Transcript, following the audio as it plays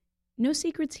No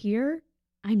secrets here.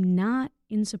 I'm not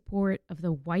in support of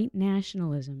the white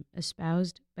nationalism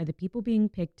espoused by the people being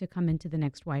picked to come into the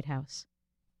next White House.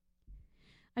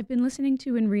 I've been listening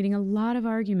to and reading a lot of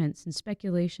arguments and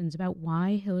speculations about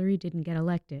why Hillary didn't get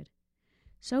elected.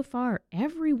 So far,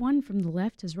 every one from the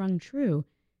left has rung true,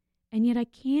 and yet I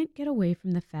can't get away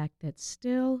from the fact that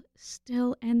still,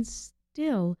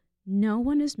 no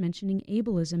one is mentioning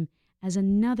ableism as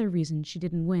another reason she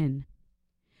didn't win.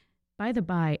 By the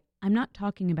by, I'm not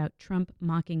talking about Trump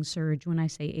mocking Surge when I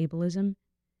say ableism.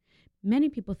 Many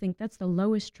people think that's the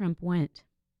lowest Trump went.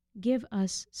 Give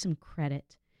us some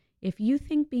credit. If you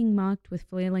think being mocked with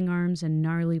flailing arms and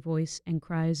gnarly voice and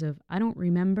cries of, "I don't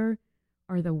remember,"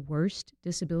 are the worst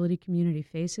disability community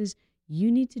faces,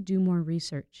 you need to do more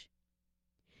research.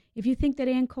 If you think that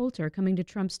Ann Coulter coming to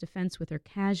Trump's defense with her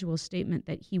casual statement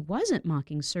that he wasn't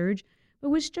mocking Surge,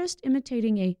 but was just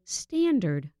imitating a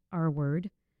standard R-word,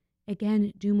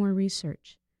 again, do more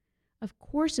research. Of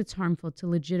course it's harmful to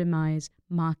legitimize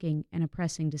mocking and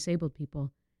oppressing disabled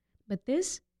people, but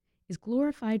this is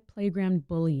glorified playground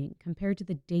bullying compared to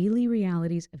the daily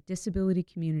realities of disability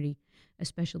community,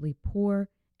 especially poor,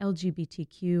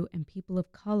 LGBTQ, and people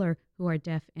of color who are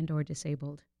deaf and or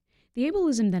disabled. The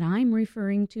ableism that I'm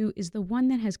referring to is the one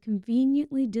that has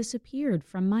conveniently disappeared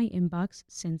from my inbox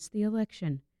since the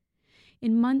election.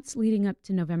 In months leading up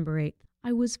to November 8th,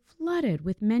 I was flooded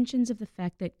with mentions of the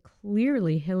fact that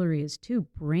clearly Hillary is too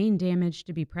brain damaged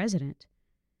to be president.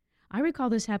 I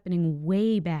recall this happening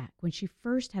way back when she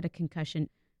first had a concussion.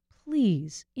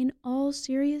 Please, in all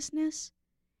seriousness,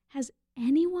 has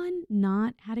anyone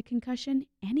not had a concussion?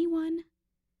 Anyone?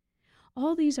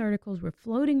 All these articles were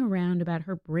floating around about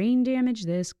her brain damage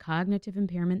this, cognitive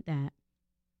impairment that.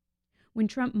 When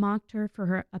Trump mocked her for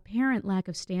her apparent lack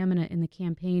of stamina in the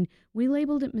campaign, we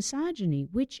labeled it misogyny,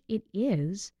 which it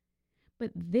is.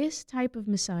 But this type of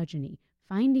misogyny,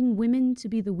 finding women to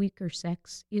be the weaker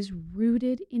sex, is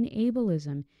rooted in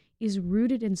ableism, is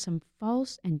rooted in some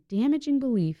false and damaging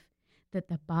belief that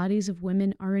the bodies of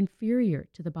women are inferior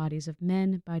to the bodies of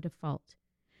men by default.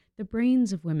 The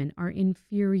brains of women are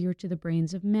inferior to the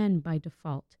brains of men by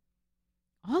default.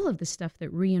 All of the stuff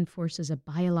that reinforces a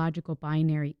biological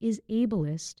binary is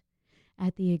ableist.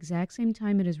 At the exact same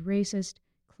time, it is racist,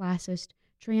 classist,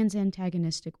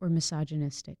 trans-antagonistic, or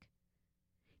misogynistic.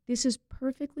 This is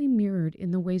perfectly mirrored in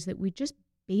the ways that we just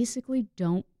basically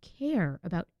don't care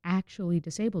about actually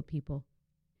disabled people.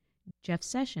 Jeff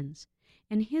Sessions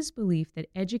and his belief that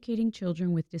educating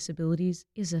children with disabilities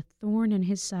is a thorn in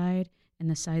his side and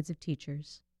the sides of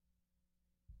teachers.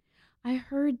 I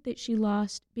heard that she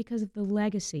lost because of the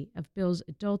legacy of Bill's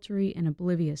adultery and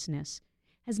obliviousness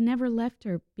has never left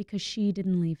her because she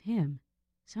didn't leave him.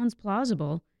 Sounds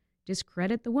plausible.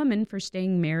 Discredit the woman for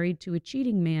staying married to a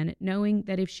cheating man, knowing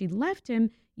that if she left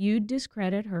him, you'd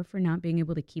discredit her for not being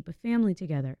able to keep a family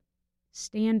together.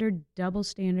 Standard double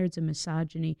standards of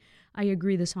misogyny. I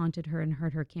agree this haunted her and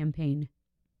hurt her campaign.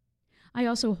 I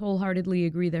also wholeheartedly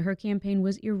agree that her campaign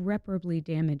was irreparably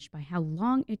damaged by how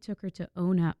long it took her to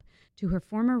own up to her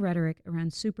former rhetoric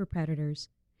around super predators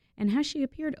and how she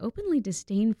appeared openly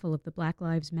disdainful of the Black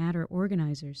Lives Matter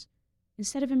organizers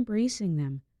instead of embracing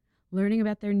them, learning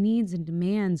about their needs and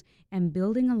demands, and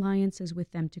building alliances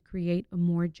with them to create a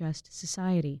more just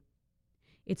society.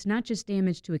 It's not just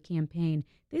damage to a campaign.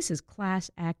 This is class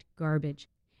act garbage.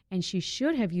 And she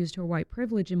should have used her white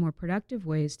privilege in more productive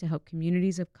ways to help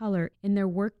communities of color in their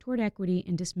work toward equity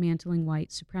and dismantling white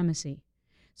supremacy.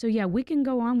 So yeah, we can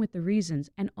go on with the reasons,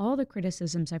 and all the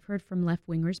criticisms I've heard from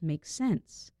left-wingers make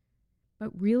sense.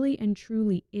 But really and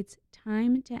truly, it's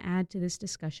time to add to this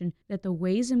discussion that the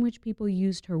ways in which people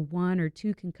used her 1 or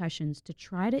 2 concussions to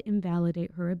try to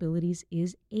invalidate her abilities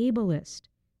is ableist.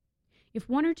 If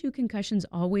 1 or 2 concussions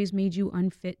always made you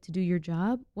unfit to do your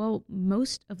job, well,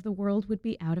 most of the world would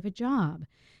be out of a job.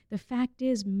 The fact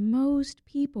is, most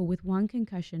people with 1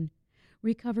 concussion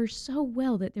recover so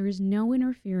well that there is no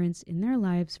interference in their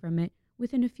lives from it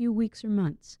within a few weeks or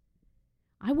months.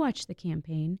 I watched the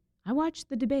campaign. I watched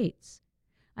the debates.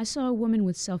 I saw a woman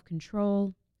with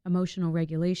self-control, emotional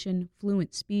regulation,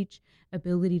 fluent speech,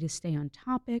 ability to stay on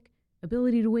topic,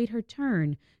 ability to wait her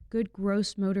turn, good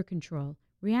gross motor control,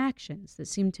 reactions that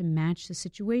seemed to match the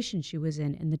situation she was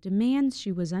in and the demands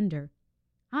she was under.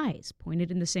 Eyes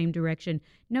pointed in the same direction,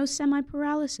 no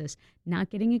semi-paralysis, not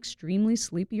getting extremely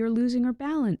sleepy or losing her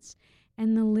balance.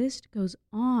 And the list goes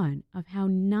on of how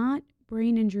not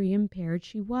brain injury impaired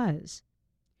she was.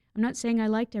 I'm not saying I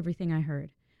liked everything I heard.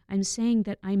 I'm saying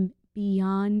that I'm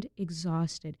beyond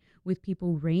exhausted with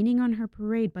people raining on her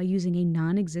parade by using a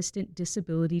non-existent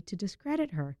disability to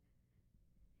discredit her.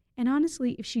 And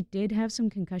honestly, if she did have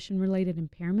some concussion-related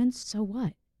impairments, so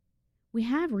what? We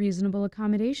have reasonable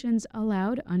accommodations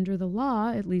allowed under the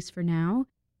law, at least for now.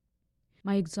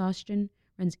 My exhaustion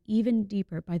runs even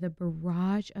deeper by the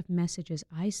barrage of messages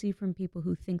I see from people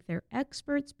who think they're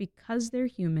experts because they're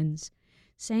humans,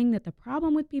 saying that the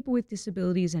problem with people with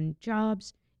disabilities and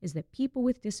jobs is that people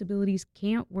with disabilities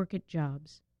can't work at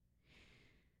jobs.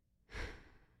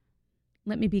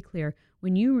 Let me be clear.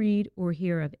 When you read or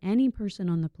hear of any person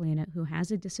on the planet who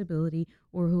has a disability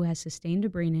or who has sustained a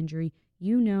brain injury,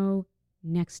 you know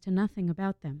next to nothing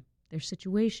about them, their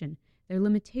situation, their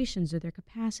limitations, or their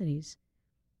capacities.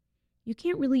 You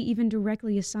can't really even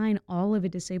directly assign all of a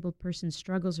disabled person's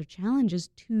struggles or challenges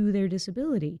to their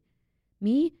disability.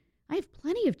 Me, I have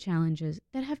plenty of challenges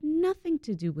that have nothing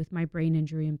to do with my brain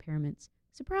injury impairments.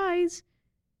 Surprise!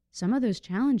 Some of those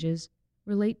challenges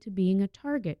relate to being a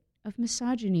target of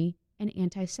misogyny and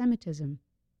anti-Semitism.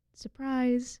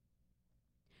 Surprise!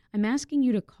 I'm asking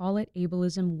you to call it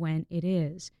ableism when it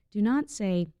is. Do not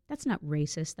say, that's not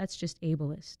racist, that's just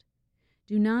ableist.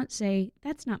 Do not say,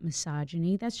 that's not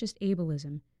misogyny, that's just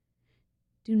ableism.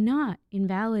 Do not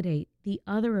invalidate the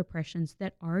other oppressions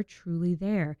that are truly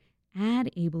there.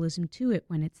 Add ableism to it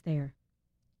when it's there.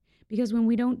 Because when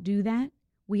we don't do that,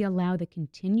 we allow the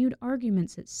continued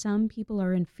arguments that some people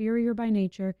are inferior by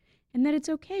nature and that it's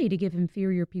okay to give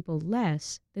inferior people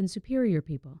less than superior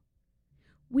people.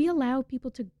 We allow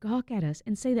people to gawk at us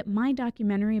and say that my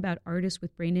documentary about artists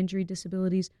with brain injury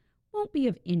disabilities won't be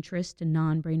of interest to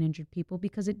non-brain injured people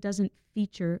because it doesn't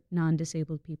feature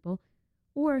non-disabled people,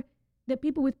 or that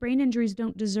people with brain injuries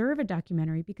don't deserve a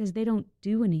documentary because they don't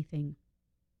do anything.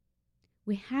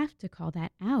 We have to call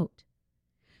that out.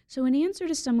 So in answer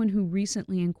to someone who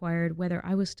recently inquired whether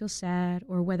I was still sad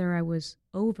or whether I was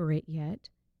over it yet,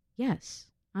 yes,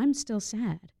 I'm still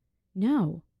sad.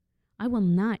 No, I will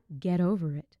not get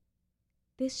over it.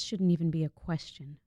 This shouldn't even be a question.